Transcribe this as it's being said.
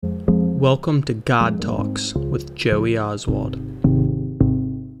Welcome to God Talks with Joey Oswald.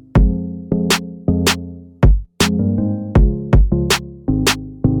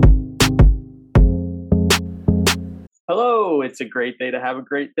 Hello, it's a great day to have a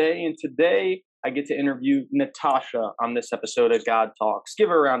great day, and today I get to interview Natasha on this episode of God Talks. Give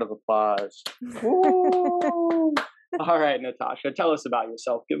her a round of applause. Woo! All right, Natasha, tell us about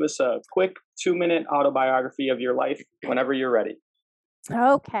yourself. Give us a quick 2-minute autobiography of your life whenever you're ready.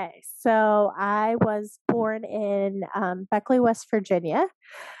 Okay, so I was born in Beckley, West Virginia.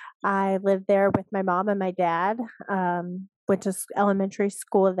 I lived there with my mom and my dad, went to elementary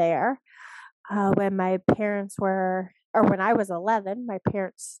school there. When my parents were, or when I was 11, my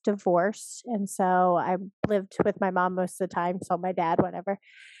parents divorced. And so I lived with my mom most of the time, so my dad, whatever.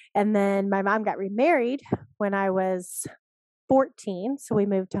 And then my mom got remarried when I was 14. So we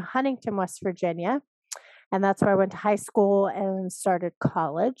moved to Huntington, West Virginia. And that's where I went to high school and started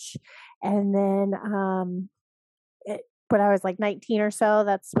college. And then when I was like 19 or so,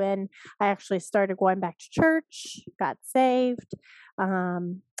 that's when I actually started going back to church, got saved.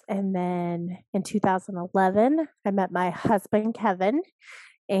 And then in 2011, I met my husband, Kevin.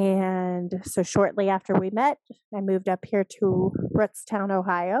 And so shortly after we met, I moved up here to Rootstown,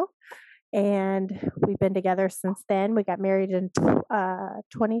 Ohio. And we've been together since then. We got married in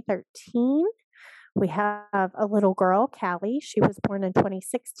 2013. We have a little girl, Callie. She was born in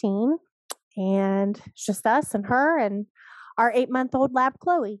 2016. And it's just us and her and our 8-month-old lab,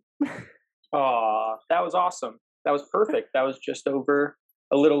 Chloe. Oh, that was awesome. That was perfect. That was just a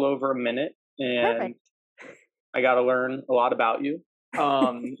little over a minute. And Perfect. I got to learn a lot about you.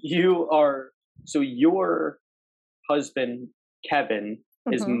 Your husband, Kevin,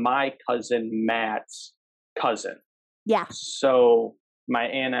 is my cousin, Matt's cousin. Yeah. So my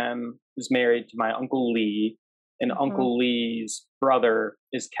Aunt Em is married to my Uncle Lee, and Uncle Lee's brother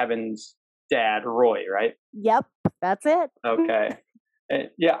is Kevin's dad, Roy, right? Yep, that's it. Okay.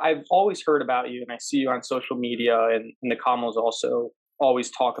 Yeah, I've always heard about you, and I see you on social media, and the Kommels also always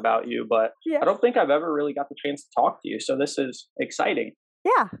talk about you, but Yeah. I don't think I've ever really got the chance to talk to you, so this is exciting.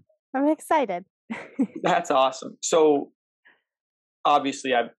 Yeah, I'm excited. That's awesome. So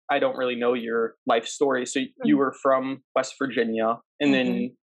obviously, I don't really know your life story. So you were from West Virginia, and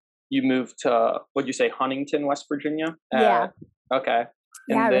then you moved to, what'd you say, Huntington, West Virginia? Yeah. Okay.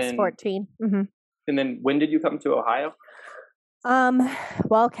 Yeah, And I was then, 14. And then when did you come to Ohio?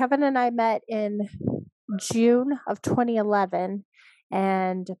 Well, Kevin and I met in June of 2011.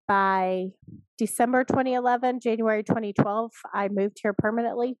 And by December 2011, January 2012, I moved here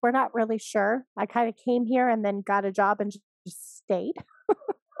permanently. We're not really sure. I kind of came here and then got a job and just stayed.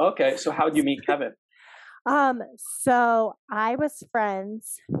 Okay. So how'd you meet Kevin? So I was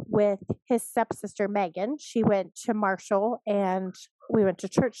friends with his stepsister, Megan. She went to Marshall and we went to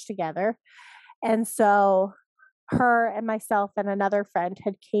church together. And so her and myself and another friend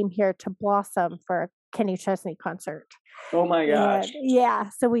had came here to Blossom for a Kenny Chesney concert. Oh my gosh. And yeah.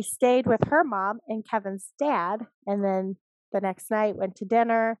 So we stayed with her mom and Kevin's dad. And then the next night went to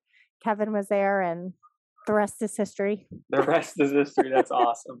dinner. Kevin was there and the rest is history. The rest is history. That's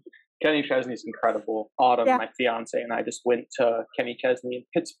awesome. Kenny Chesney's incredible. Autumn, my fiance, and I just went to Kenny Chesney in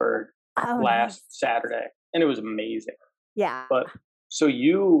Pittsburgh last Saturday, and it was amazing. Yeah. But so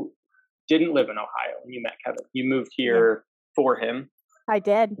you didn't live in Ohio when you met Kevin. You moved here for him. I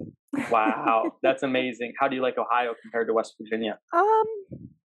did. Wow, that's amazing. How do you like Ohio compared to West Virginia? I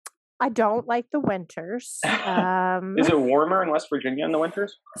don't like the winters. Is it warmer in West Virginia in the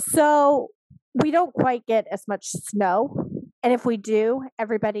winters? So we don't quite get as much snow. And if we do,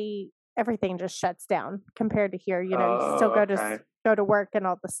 everything just shuts down compared to here. You know, you still go to work and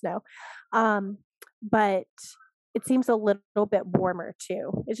all the snow. But it seems a little bit warmer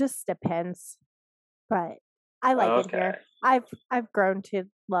too. It just depends. But I like it here. I've grown to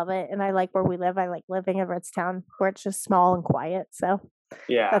love it, and I like where we live. I like living in Rootstown, where it's just small and quiet. So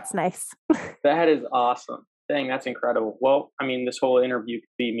yeah, that's nice. That is awesome. Dang, that's incredible. Well, I mean, this whole interview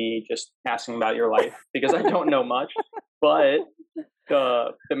could be me just asking about your life because I don't know much. But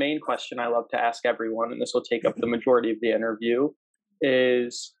the main question I love to ask everyone, and this will take up the majority of the interview,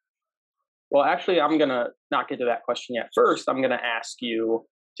 is, well, actually, I'm going to not get to that question yet. First, I'm going to ask you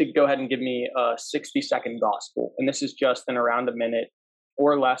to go ahead and give me a 60-second gospel. And this is just in around a minute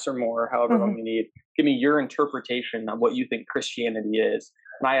or less or more, however long you need. Give me your interpretation of what you think Christianity is.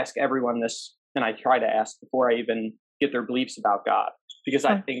 And I ask everyone this, and I try to ask before I even get their beliefs about God, because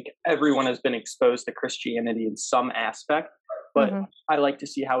I think everyone has been exposed to Christianity in some aspect, but I like to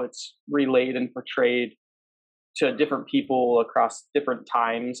see how it's relayed and portrayed to different people across different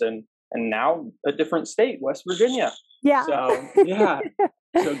times and now a different state, West Virginia. Yeah. So, yeah.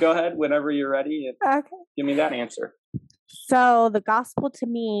 So go ahead whenever you're ready and Okay. give me that answer. So the gospel to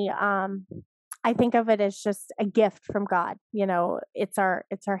me, I think of it as just a gift from God. It's our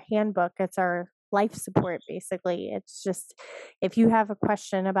handbook. It's our life support. Basically, it's just if you have a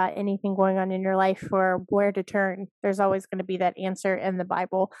question about anything going on in your life or where to turn, there's always going to be that answer in the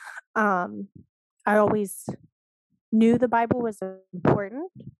Bible. Um, I always knew the Bible was important,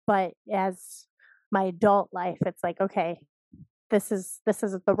 but as my adult life, it's like, okay, this is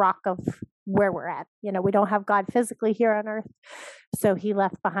the rock of where we're at. We don't have God physically here on earth, so He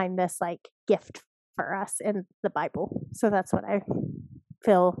left behind this like gift for us in the Bible. So that's what I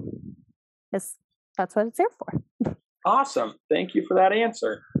feel is that's what it's there for. Awesome. Thank you for that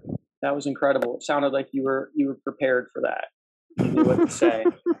answer. That was incredible. It sounded like you were prepared for that. You knew what to say.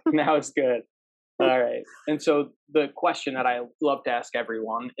 Now it's good. All right. And so the question that I love to ask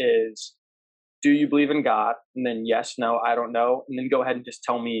everyone is, do you believe in God? And then yes, no, I don't know. And then go ahead and just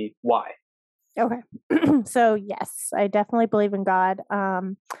tell me why. Okay. So yes, I definitely believe in God.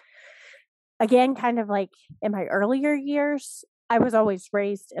 Again, kind of like in my earlier years, I was always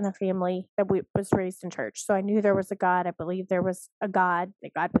raised in a family that we was raised in church. So I knew there was a God. I believed there was a God,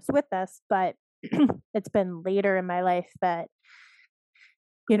 that God was with us. But it's been later in my life that,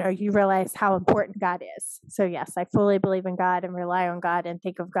 you realize how important God is. So yes, I fully believe in God and rely on God and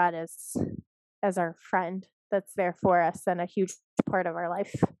think of God as our friend that's there for us and a huge part of our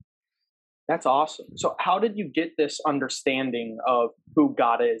life. That's awesome. So how did you get this understanding of who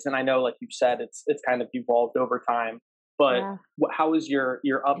God is? And I know, like you said, it's kind of evolved over time. But Yeah. how was your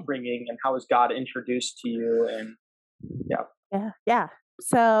upbringing, and how was God introduced to you? And yeah. Yeah. Yeah.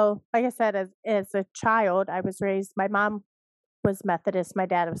 So, like I said, as a child, I was raised. My mom was Methodist. My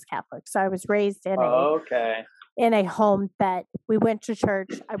dad was Catholic. So I was raised Okay. in a home that we went to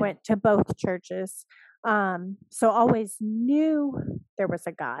church. I went to both churches. So always knew there was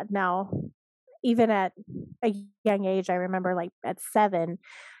a God. Now, even at a young age, I remember like at 7,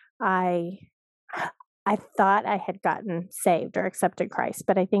 I I thought I had gotten saved or accepted Christ,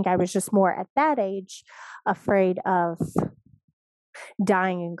 but I think I was just more at that age afraid of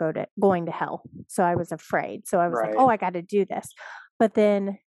dying and going to hell. So I was afraid. So I was like, Right. "Oh, I got to do this." But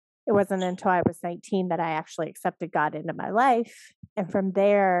then it wasn't until I was 19 that I actually accepted God into my life, and from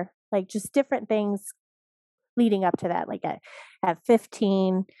there, like just different things leading up to that. Like at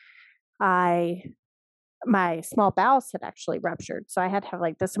 15, I my small bowels had actually ruptured. So I had to have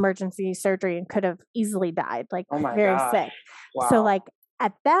like this emergency surgery and could have easily died, like Oh my very gosh. sick. So Wow. like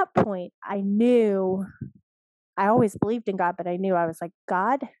at that point, I knew I always believed in God, but I knew I was like,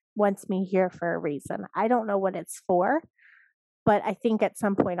 God wants me here for a reason. I don't know what it's for, but I think at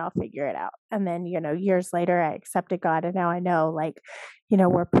some point I'll figure it out. And then, years later, I accepted God. And now I know, like,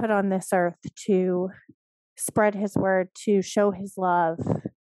 we're put on this earth to spread his word, to show his love,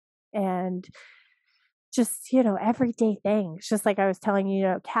 and just, everyday things. Just like I was telling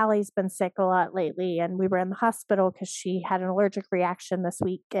you, Callie's been sick a lot lately, and we were in the hospital because she had an allergic reaction this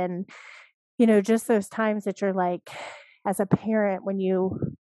week. And, just those times that you're like, as a parent, when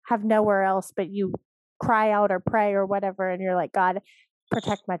you have nowhere else, but you cry out or pray or whatever, and you're like, God,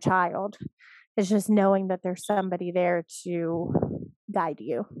 protect my child. It's just knowing that there's somebody there to guide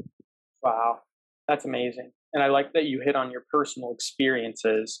you. Wow, that's amazing. And I like that you hit on your personal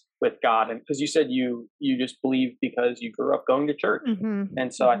experiences with God, and because you said you just believe because you grew up going to church, Hmm.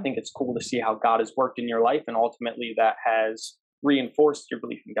 and so I Hmm. think it's cool to see how God has worked in your life, and ultimately that has reinforced your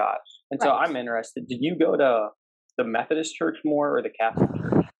belief in God. And so Right. I'm interested. Did you go to the Methodist church more or the Catholic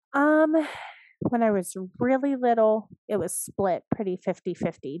church? Um, when I was really little, it was split pretty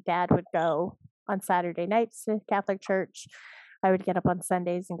 50-50. Dad would go on Saturday nights to Catholic church. I would get up on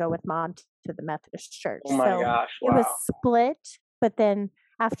Sundays and go with mom to the Methodist church. Oh my So gosh! it was Wow. split. But then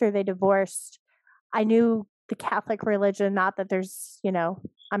after they divorced, I knew the Catholic religion, not that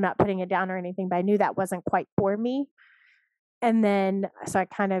I'm not putting it down or anything, but I knew that wasn't quite for me. And then, so I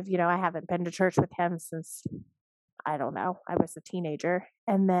kind of, I haven't been to church with him since, I don't know, I was a teenager.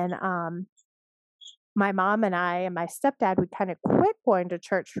 And then, my mom and I and my stepdad, we kind of quit going to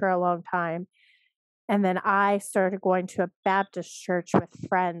church for a long time. And then I started going to a Baptist church with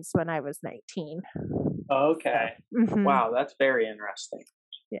friends when I was 19. So, Okay. Wow, that's very interesting.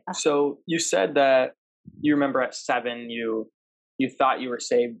 yeah. So you said that you remember at 7 you thought you were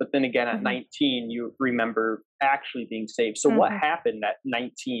saved, but then again at Hmm. 19 you remember actually being saved. So what Hmm. happened at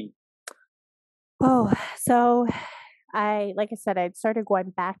 19? Oh, so like I said, I'd started going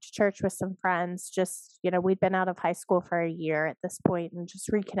back to church with some friends. Just, we'd been out of high school for a year at this point and just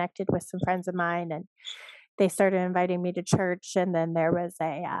reconnected with some friends of mine. And they started inviting me to church. And then there was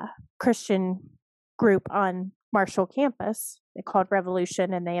a Christian group on Marshall campus. They called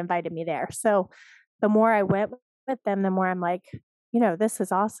Revolution and they invited me there. So the more I went with them, the more I'm like, this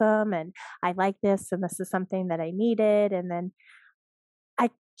is awesome. And I like this. And this is something that I needed. And then I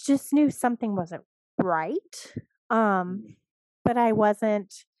just knew something wasn't right. But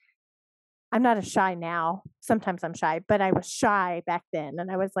I'm not as shy now. Sometimes I'm shy, but I was shy back then. And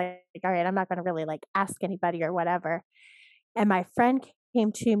I was like, all right, I'm not going to really like ask anybody or whatever. And my friend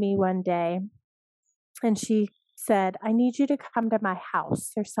came to me one day and she said, I need you to come to my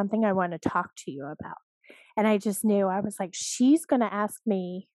house. There's something I want to talk to you about. And I just knew, I was like, she's going to ask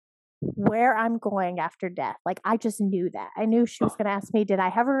me where I'm going after death. Like, I just knew that. I knew she was going to ask me, did I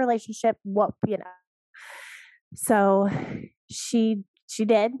have a relationship? So she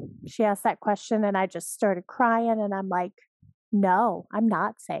did. She asked that question and I just started crying and I'm like, no, I'm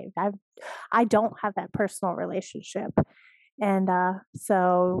not saved. I don't have that personal relationship. And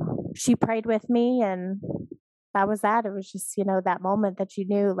so she prayed with me and that was that. It was just, that moment that you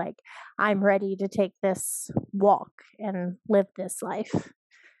knew, like, I'm ready to take this walk and live this life.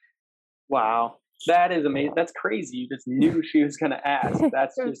 Wow. That is amazing. That's crazy. You just knew she was going to ask.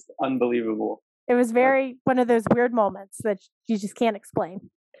 That's just unbelievable. It was very one of those weird moments that you just can't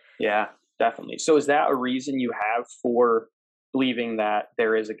explain. Yeah, definitely. So is that a reason you have for believing that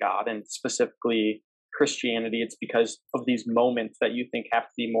there is a God, and specifically Christianity? It's because of these moments that you think have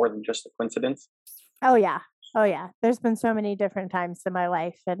to be more than just a coincidence? Oh yeah. There's been so many different times in my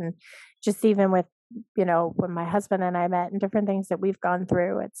life, and just even with, when my husband and I met and different things that we've gone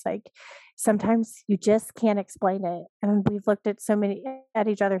through, it's like sometimes you just can't explain it. And we've looked at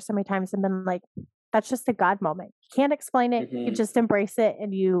each other so many times and been like, that's just a God moment. You can't explain it. You just embrace it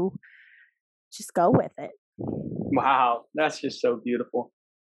and you just go with it. Wow. That's just so beautiful.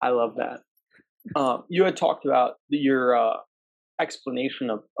 I love that. You had talked about your explanation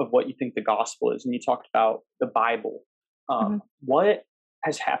of what you think the gospel is, and you talked about the Bible. What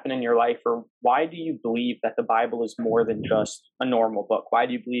has happened in your life, or why do you believe that the Bible is more than just a normal book? Why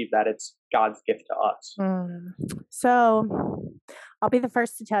do you believe that it's God's gift to us? So I'll be the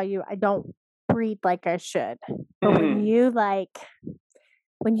first to tell you, I don't read like I should. But when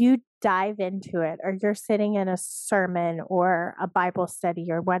you dive into it, or you're sitting in a sermon or a Bible study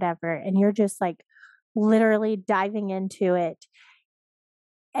or whatever, and you're just like literally diving into it,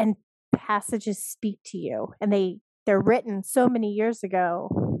 and passages speak to you, and they're written so many years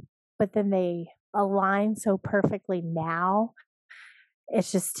ago, but then they align so perfectly now.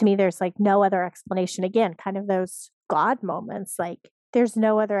 It's just, to me, there's like no other explanation. Again, kind of those God moments. Like, there's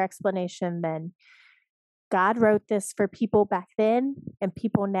no other explanation than God wrote this for people back then and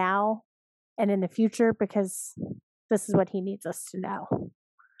people now and in the future, because this is what he needs us to know.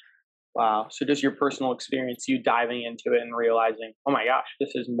 Wow. So just your personal experience, you diving into it and realizing, oh my gosh,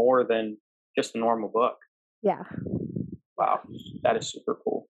 this is more than just a normal book. Yeah. Wow. That is super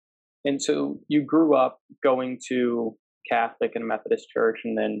cool. And so you grew up going to Catholic and Methodist church,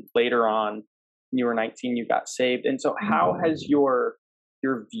 and then later on, when you were 19, you got saved. And so how has your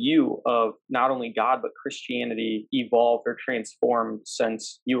view of not only God, but Christianity evolved or transformed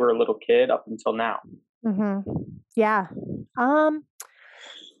since you were a little kid up until now? Yeah.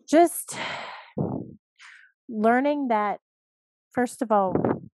 Just learning that, first of all,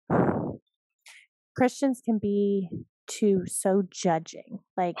 Christians can be so judging.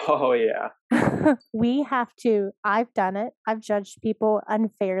 Like, oh yeah. I've done it. I've judged people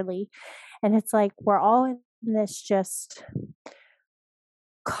unfairly. And it's like, we're all in this just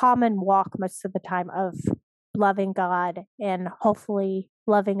common walk most of the time of loving God and hopefully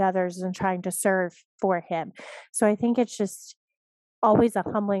loving others and trying to serve for him. So I think it's just always a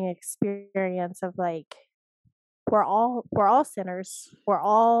humbling experience of like, we're all sinners. We're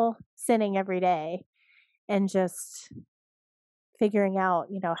all sinning every day, and just figuring out,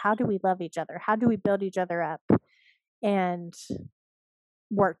 how do we love each other? How do we build each other up and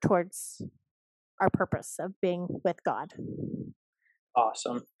work towards our purpose of being with God?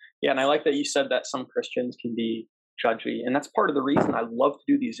 Awesome. Yeah, and I like that you said that some Christians can be judgy, and that's part of the reason I love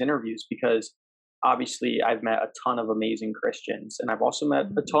to do these interviews, because obviously I've met a ton of amazing Christians, and I've also met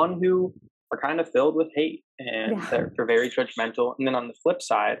a ton who are kind of filled with hate, and they're very judgmental. And then on the flip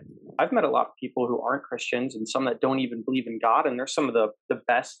side, I've met a lot of people who aren't Christians and some that don't even believe in God, and they're some of the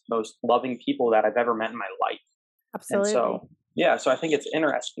best, most loving people that I've ever met in my life. Absolutely. And so I think it's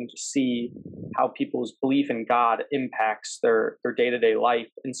interesting to see how people's belief in God impacts their day-to-day life.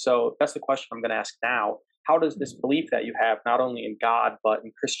 And so that's the question I'm going to ask now. How does this belief that you have, not only in God, but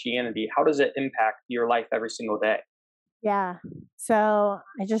in Christianity, how does it impact your life every single day? Yeah. So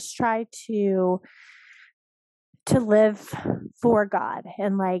I just try to to live for God.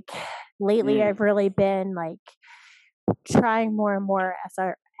 And like lately Mm, I've really been like trying more and more as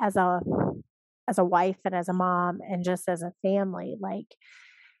a as a wife and as a mom and just as a family. Like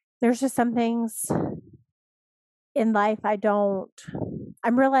there's just some things in life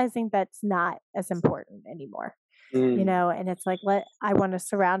I'm realizing that's not as important anymore, mm, and it's like I want to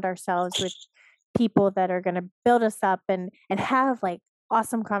surround ourselves with people that are going to build us up and have like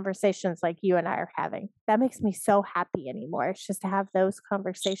awesome conversations like you and I are having. That makes me so happy anymore. It's just to have those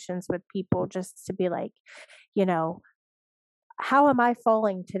conversations with people, just to be like, you know, how am I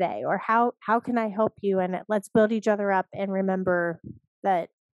falling today, or how can I help you, and let's build each other up and remember that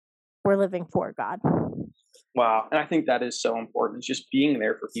we're living for God. wow. And I think that is so important. It's just being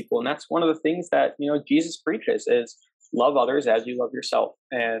there for people. And that's one of the things that, Jesus preaches is love others as you love yourself.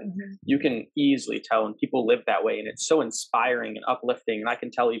 And Mhm. you can easily tell when people live that way. And it's so inspiring and uplifting. And I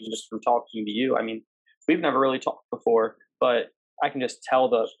can tell even just from talking to you. I mean, we've never really talked before, but I can just tell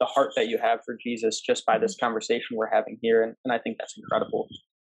the heart that you have for Jesus just by Mhm. this conversation we're having here. And I think that's incredible.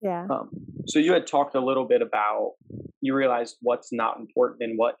 Yeah. Um, so you had talked a little bit about you realized what's not important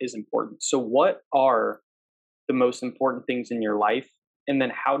and what is important. So what are the most important things in your life? And then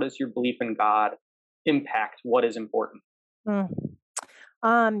how does your belief in God impact what is important?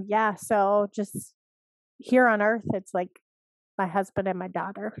 Mm. Yeah, so just here on earth, it's like my husband and my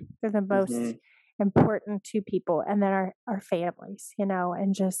daughter. They're the Hmm. most important two people, and then our families,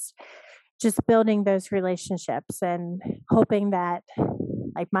 and just building those relationships and hoping that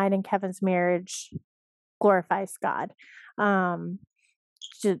like mine and Kevin's marriage glorifies God. Um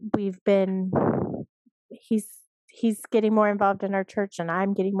we've been he's he's getting more involved in our church, and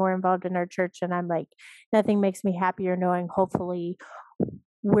I'm getting more involved in our church, and I'm like, nothing makes me happier knowing hopefully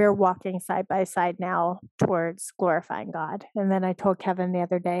we're walking side by side now towards glorifying God. And then I told Kevin the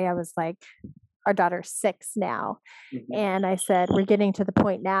other day, I was like, our daughter's 6 now, Hmm. and I said we're getting to the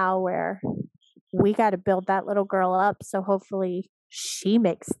point now where we got to build that little girl up, so hopefully she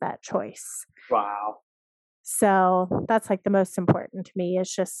makes that choice. Wow. So that's like the most important to me, is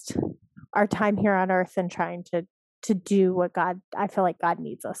just our time here on earth and trying to do what God I feel like God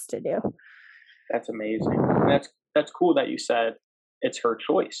needs us to do. That's amazing. And that's cool that you said it's her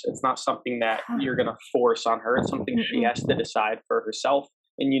choice. It's not something that you're going to force on her. It's something she Mm-mm. has to decide for herself.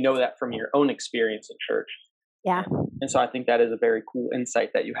 And you know that from your own experience in church. Yeah. And so I think that is a very cool insight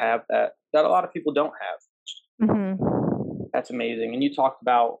that you have that a lot of people don't have. Hmm. That's amazing. And you talked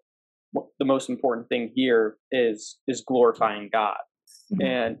about the most important thing here is glorifying God. Hmm.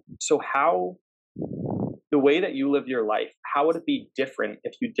 And so how the way that you live your life, how would it be different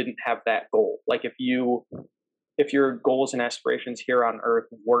if you didn't have that goal? Like if your goals and aspirations here on earth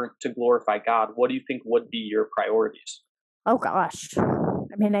weren't to glorify God, what do you think would be your priorities? Oh gosh.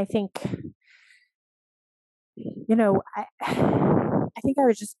 I mean, I think, I think I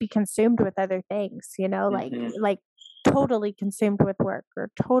would just be consumed with other things, Hmm. like totally consumed with work, or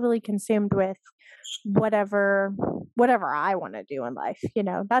totally consumed with whatever whatever I want to do in life.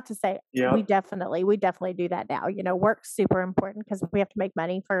 Not to say Yep. we definitely do that now. Work's super important because we have to make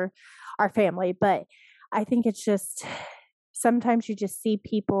money for our family, but I think it's just sometimes you just see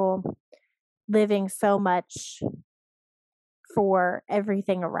people living so much for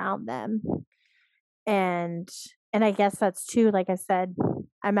everything around them, and I guess that's too, like I said,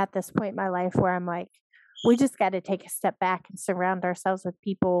 I'm at this point in my life where I'm like, we just got to take a step back and surround ourselves with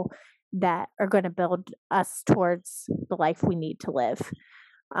people that are going to build us towards the life we need to live.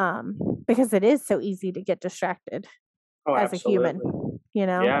 um because it is so easy to get distracted Oh, as a human, absolutely. you Yeah.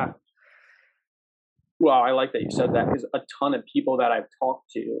 know Well, I like that you said that because a ton of people that I've talked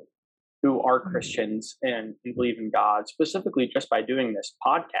to who are Christians and believe in God, specifically just by doing this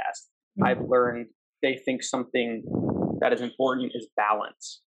podcast, I've Mhm. learned they think something that is important is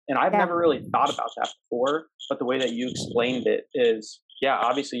balance. And I've Yeah. never really thought about that before, but the way that you explained it is, yeah,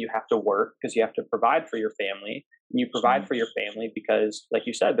 obviously you have to work because you have to provide for your family. And you provide for your family because, like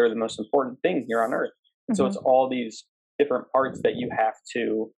you said, they're the most important thing here on earth. And so it's Hmm. all these different parts that you have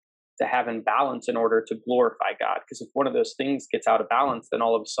to have in balance in order to glorify God. Because if one of those things gets out of balance, then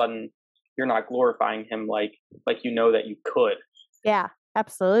all of a sudden you're not glorifying him like you know that you could. Yeah,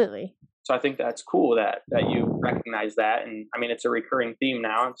 absolutely. So I think that's cool that you recognize that, and I mean it's a recurring theme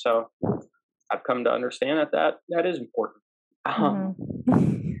now, and so I've come to understand that is important. Um,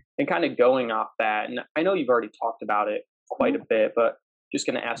 Hmm. and kind of going off that, and I know you've already talked about it quite a bit, but just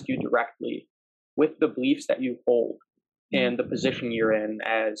going to ask you directly with the beliefs that you hold and the position you're in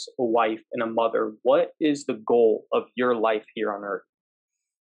as a wife and a mother, what is the goal of your life here on earth?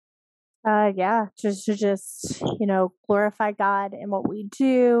 Yeah, just to glorify God in what we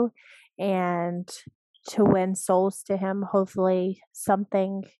do, and to win souls to him. Hopefully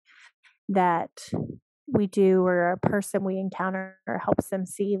something that we do or a person we encounter helps them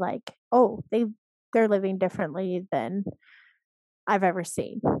see like, oh, they're living differently than I've ever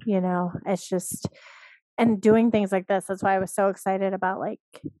seen. It's just, and doing things like this. That's why I was so excited about like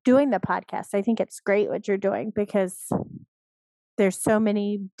doing the podcast. I think it's great what you're doing because there's so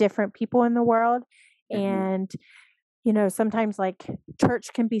many different people in the world. Hmm. And, sometimes like church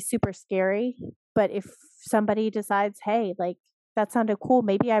can be super scary, but if somebody decides, hey, like that sounded cool,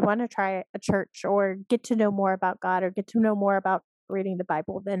 maybe I want to try a church or get to know more about God or get to know more about reading the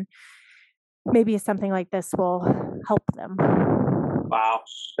Bible, then maybe something like this will help them. Wow.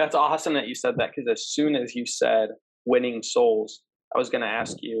 That's awesome that you said that, because as soon as you said winning souls, I was going to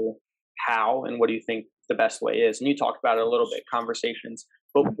ask you how and what do you think the best way is? And you talked about it a little bit, conversations.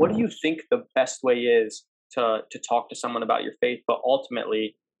 But what do you think the best way is to talk to someone about your faith, but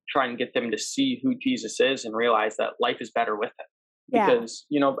ultimately try and get them to see who Jesus is and realize that life is better with him? Yeah. Because,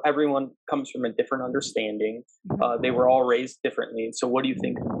 everyone comes from a different understanding. Mhm. They were all raised differently. And so what do you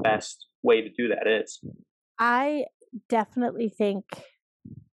think the best way to do that is? I definitely think,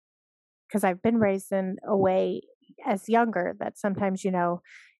 because I've been raised in a way as younger that sometimes,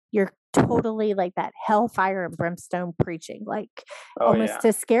 you're totally like that hellfire and brimstone preaching, like Oh, almost yeah.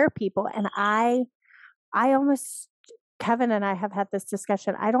 to scare people. And I almost, Kevin and I have had this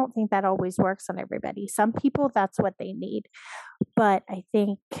discussion. I don't think that always works on everybody. Some people, that's what they need. But I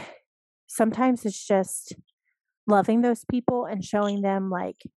think sometimes it's just loving those people and showing them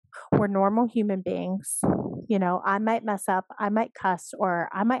like we're normal human beings. I might mess up, I might cuss, or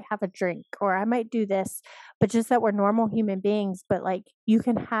I might have a drink, or I might do this, but just that we're normal human beings. But like you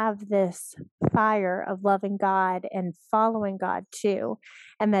can have this fire of loving God and following God too.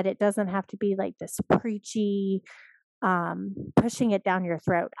 And that it doesn't have to be like this preachy, pushing it down your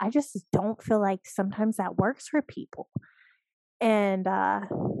throat. I just don't feel like sometimes that works for people. And,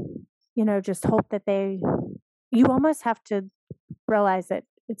 just hope that you almost have to realize that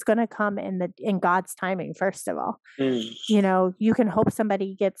it's going to come in God's timing. First of all, Mm. you can hope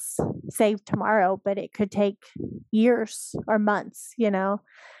somebody gets saved tomorrow, but it could take years or months.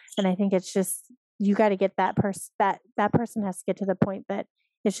 And I think it's just, you got to get that person, that person has to get to the point that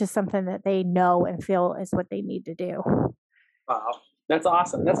it's just something that they know and feel is what they need to do. Wow. That's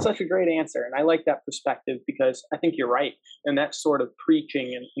awesome. That's such a great answer. And I like that perspective because I think you're right. And that sort of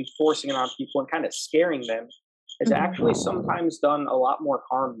preaching and forcing it on people and kind of scaring them has actually Mhm. sometimes done a lot more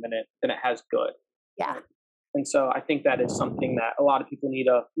harm than it has good. Yeah. And so I think that is something that a lot of people need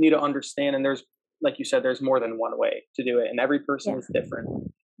to understand. And there's, like you said, there's more than one way to do it, and every person Yeah. is different.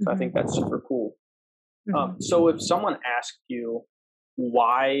 So I think that's Mhm. super cool. So Mhm. if someone asked you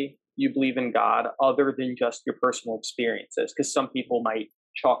why you believe in God other than just your personal experiences, because some people might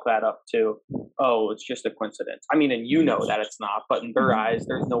chalk that up to, oh, it's just a coincidence. I mean, and you know that it's not, but in their eyes,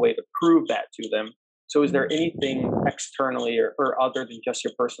 there's no way to prove that to them. So is there anything externally or other than just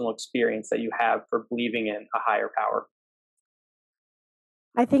your personal experience that you have for believing in a higher power?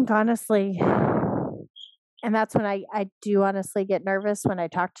 I think honestly, and that's when I do honestly get nervous when I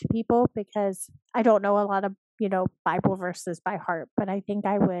talk to people because I don't know a lot of, Bible verses by heart, but I think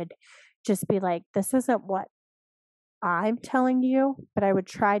I would just be like, this isn't what I'm telling you, but I would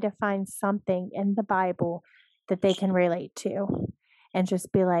try to find something in the Bible that they can relate to and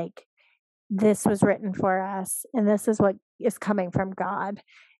just be like, this was written for us and this is what is coming from God,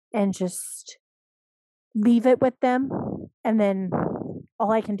 and just leave it with them. And then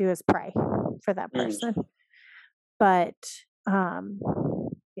all I can do is pray for that Mm, person. But um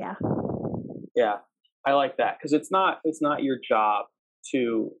yeah. yeah, I like that because it's not your job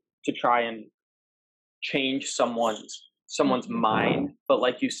to try and change someone's Mhm. mind, but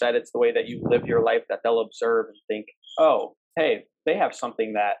like you said, it's the way that you live your life that they'll observe and think, oh, hey, they have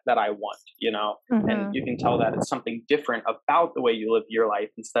something that I want, and you can tell that Mhm. it's something different about the way you live your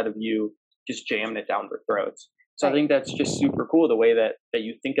life instead of you just jamming it down their throats. So I Right. think that's just super cool the way that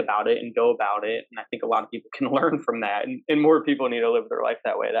you think about it and go about it, and I think a lot of people can learn from that, and more people need to live their life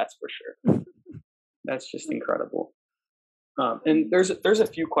that way. That's for sure. That's just incredible. And there's a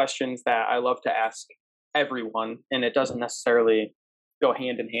few questions that I love to ask everyone, and it doesn't necessarily go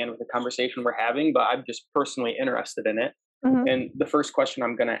hand in hand with the conversation we're having, but I'm just personally interested in it. Mhm. And the first question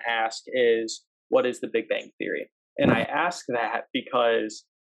I'm going to ask is, what is the Big Bang Theory? And I ask that because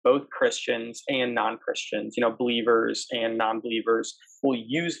both Christians and non-Christians, believers and non-believers, will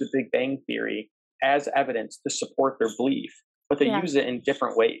use the Big Bang Theory as evidence to support their belief, but they Yeah. use it in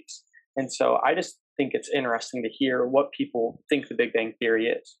different ways. And so I just think it's interesting to hear what people think the Big Bang Theory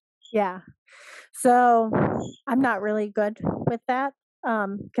is. Yeah. So I'm not really good with that.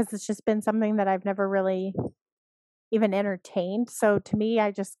 because it's just been something that I've never really even entertained. So to me,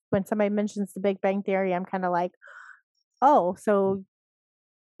 I just when somebody mentions the Big Bang Theory, I'm kind of like, oh, so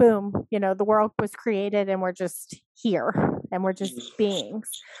boom, the world was created and we're just here and we're just beings.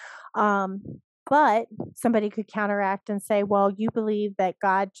 Um, but somebody could counteract and say, well, you believe that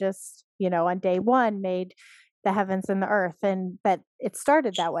God just, on day one made the heavens and the earth and that it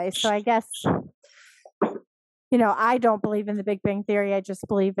started that way. So I guess, I don't believe in the Big Bang Theory. I just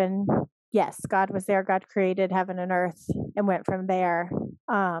believe in, yes, God was there. God created heaven and earth and went from there.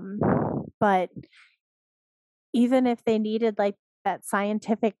 But even if they needed like that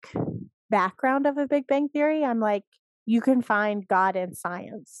scientific background of a Big Bang Theory, I'm like, you can find God in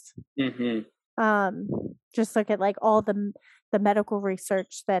science. Mm-hmm. Um, just look at like all the medical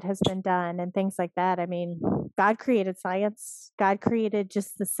research that has been done and things like that. I mean, God created science. God created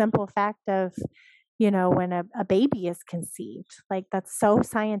just the simple fact of, when a baby is conceived. Like that's so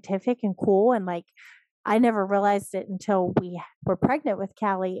scientific and cool. And like I never realized it until we were pregnant with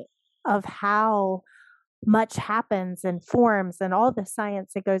Callie of how much happens and forms and all the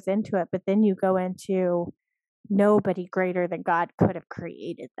science that goes into it. But then you go into nobody greater than God could have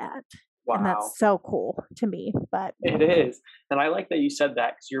created that. And Wow. that's so cool to me. But It is. And I like that you said that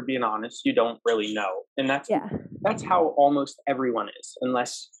because you're being honest. You don't really know. And yeah, that's how almost everyone is,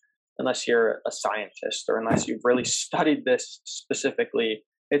 unless you're a scientist or unless you've really studied this specifically.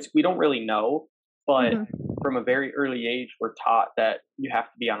 We don't really know, but hmm from a very early age we're taught that you have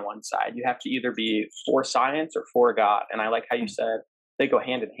to be on one side. You have to either be for science or for God. And I like how you said they go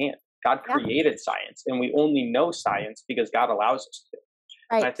hand in hand. God yeah, created science and we only know science because God allows us to.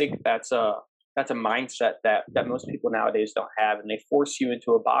 And I right. think that's a mindset that most people nowadays don't have, and they force you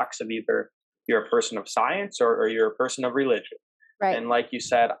into a box of either you're a person of science or you're a person of religion. Right. And like you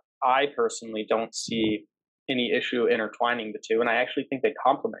said, I personally don't see any issue intertwining the two, and I actually think they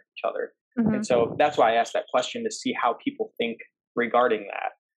complement each other. And hmm so that's why I asked that question to see how people think regarding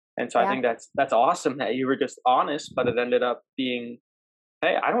that. And so I Yeah. think that's awesome that you were just honest, but it ended up being,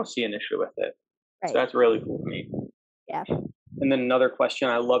 hey, I don't see an issue with it. So Right. that's really cool to me. Yeah. And then another question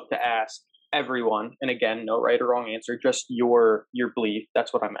I love to ask everyone, and again, no right or wrong answer, just your belief.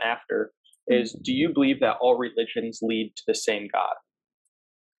 That's what I'm after. Is Mhm. do you believe that all religions lead to the same God?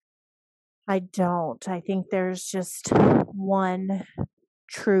 I don't. I think there's just one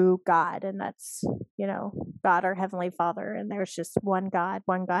true God, and that's, God our Heavenly Father. And there's just one God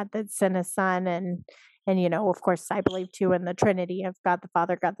that sent his son and of course I believe too in the Trinity of God the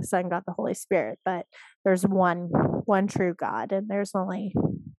Father, God the Son, God the Holy Spirit. But there's one true God and there's only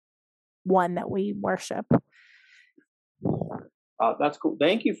one that we worship. That's cool.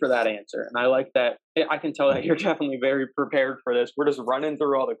 Thank you for that answer. And I like that. I can tell that you're definitely very prepared for this. We're just running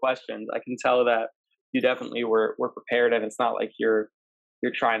through all the questions. I can tell that you definitely were prepared, and it's not like you're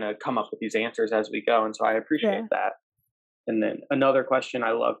trying to come up with these answers as we go. And so I appreciate Yeah. that. And then another question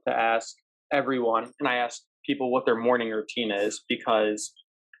I love to ask everyone, and I ask people what their morning routine is because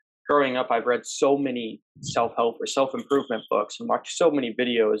growing up, I've read so many self help or self improvement books and watched so many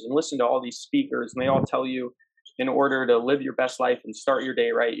videos and listened to all these speakers, and they all tell you in order to live your best life and start your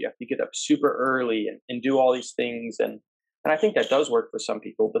day right, you have to get up super early and do all these things. And I think that does work for some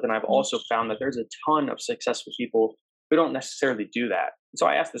people, but then I've Mm. also found that there's a ton of successful people who don't necessarily do that. So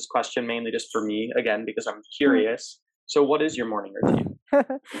I asked this question mainly just for me, again, because I'm curious. So, what is your morning routine?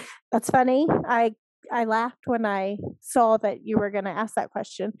 That's funny. I laughed when I saw that you were going to ask that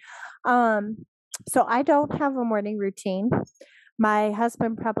question. Um, so I don't have a morning routine. My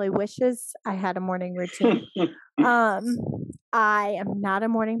husband probably wishes I had a morning routine. Um, I am not a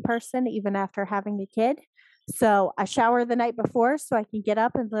morning person, even after having a kid. So I shower the night before so I can get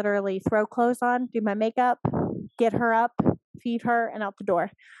up and literally throw clothes on, do my makeup, get her up, feed her, and out the door.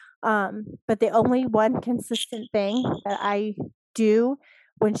 But the only one consistent thing that I do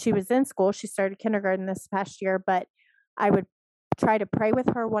when she was in school, she started kindergarten this past year, but I would try to pray with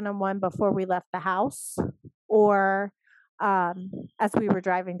her one on one before we left the house or as we were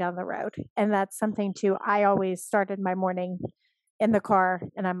driving down the road. And that's something too. I always started my morning in the car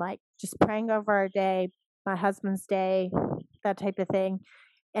and I'm like just praying over our day, my husband's day, that type of thing.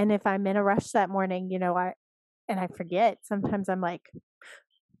 And if I'm in a rush that morning, I forget, sometimes I'm like,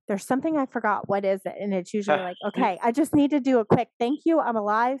 there's something I forgot. What is it? And it's usually like, okay, I just need to do a quick thank you. I'm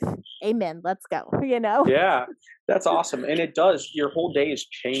alive. Amen. Let's go. Yeah, that's awesome. And it does, your whole day is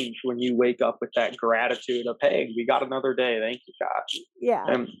changed when you wake up with that gratitude of, hey, we got another day. Thank you, God. Yeah.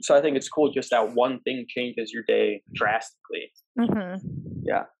 And so I think it's cool just that one thing changes your day drastically. hmm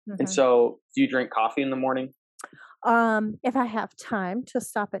Yeah. And hmm so do you drink coffee in the morning? If I have time to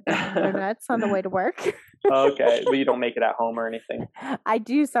stop at Dunkin' Donuts on the way to work. Okay, but you don't make it at home or anything. I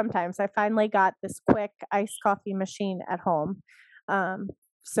do sometimes. I finally got this quick iced coffee machine at home. Um,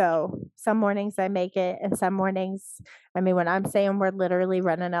 so some mornings I make it, and some mornings, I mean, when I'm saying we're literally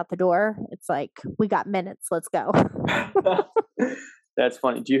running out the door, it's like, we got minutes, let's go. That's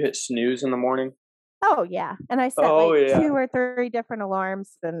funny. Do you hit snooze in the morning? Oh, yeah. And I set Oh like yeah. 2 or 3 different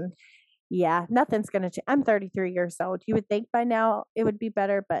alarms, and yeah, nothing's going to change. I'm 33 years old. You would think by now it would be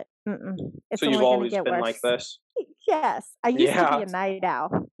better, but So it's you've only going to always get been like worse. this? Yes. I used to be Yeah. a night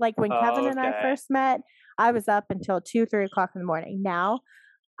owl. Like when Kevin and I Okay. first met, I was up until 2, 3 o'clock in the morning. Now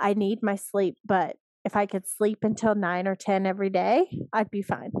I need my sleep, but if I could sleep until 9 or 10 every day, I'd be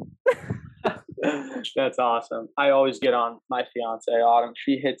fine. That's awesome. I always get on my fiance, Autumn.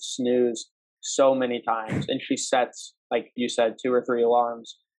 She hits snooze so many times and she sets, like you said, 2 or 3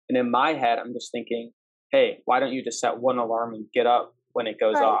 alarms. And in my head, I'm just thinking, hey, why don't you just set one alarm and get up when it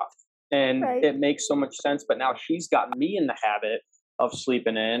goes Right. off? And Right. it makes so much sense. But now she's got me in the habit of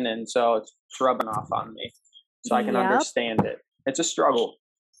sleeping in. And so it's rubbing off on me. So I can Yep. understand it. It's a struggle.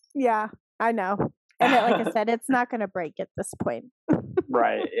 Yeah, I know. And like I said, it's not going to break at this point.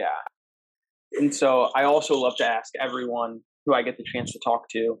 Right. Yeah. And so I also love to ask everyone who I get the chance to talk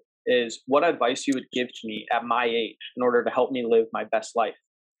to is what advice you would give to me at my age in order to help me live my best life.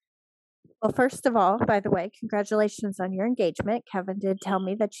 Well, first of all, by the way, congratulations on your engagement. Kevin did tell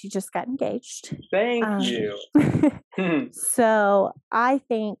me that you just got engaged. Thank Um, you. so I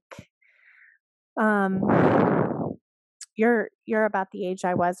think um, you're about the age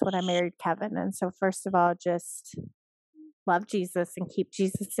I was when I married Kevin, and so first of all, just love Jesus and keep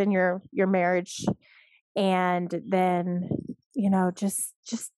Jesus in your marriage, and then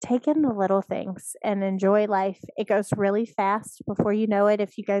just take in the little things and enjoy life. It goes really fast before you know it.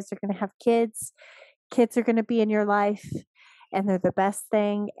 If you guys are going to have kids are going to be in your life, and they're the best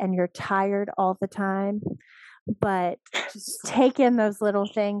thing, and you're tired all the time, but just take in those little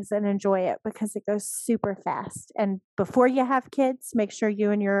things and enjoy it because it goes super fast. And before you have kids, make sure you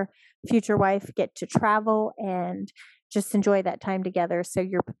and your future wife get to travel and just enjoy that time together so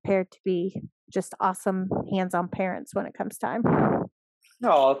you're prepared to be just awesome hands-on parents when it comes time.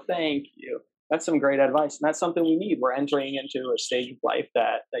 Oh, thank you. That's some great advice. And that's something we need. We're entering into a stage of life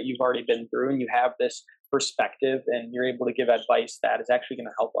that you've already been through and you have this perspective and you're able to give advice that is actually going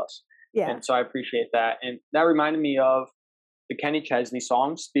to help us. Yeah. And so I appreciate that. And that reminded me of the Kenny Chesney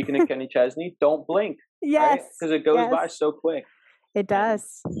song. Speaking of Kenny Chesney, don't blink, right? Yes. Because it goes Yes. by so quick. It And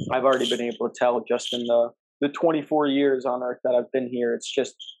does. I've already been able to tell just in the 24 years on earth that I've been here.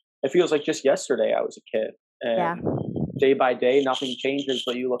 It feels like just yesterday I was a kid. Yeah. And day by day, nothing changes,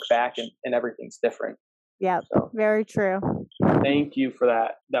 but you look back and everything's different. Yeah. So Very true. thank you for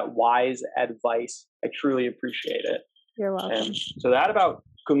that wise advice. I truly appreciate it. You're welcome. And so that about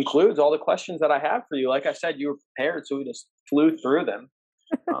concludes all the questions that I have for you. Like I said, you were prepared, so we just flew through them.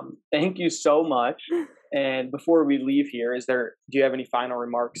 Thank you so much. And before we leave here, do you have any final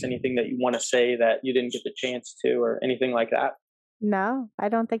remarks, anything that you want to say that you didn't get the chance to or anything like that? No, I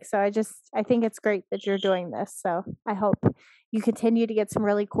don't think so. I think it's great that you're doing this. So I hope you continue to get some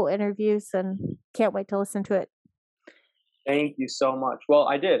really cool interviews and can't wait to listen to it. Thank you so much. Well,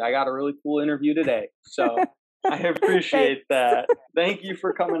 I did. I got a really cool interview today. So I appreciate Thanks. that. Thank you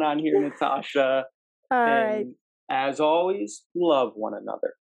for coming on here, Natasha. All And right. as always, love one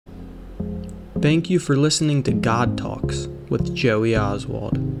another. Thank you for listening to God Talks with Joey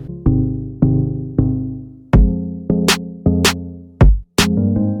Oswald.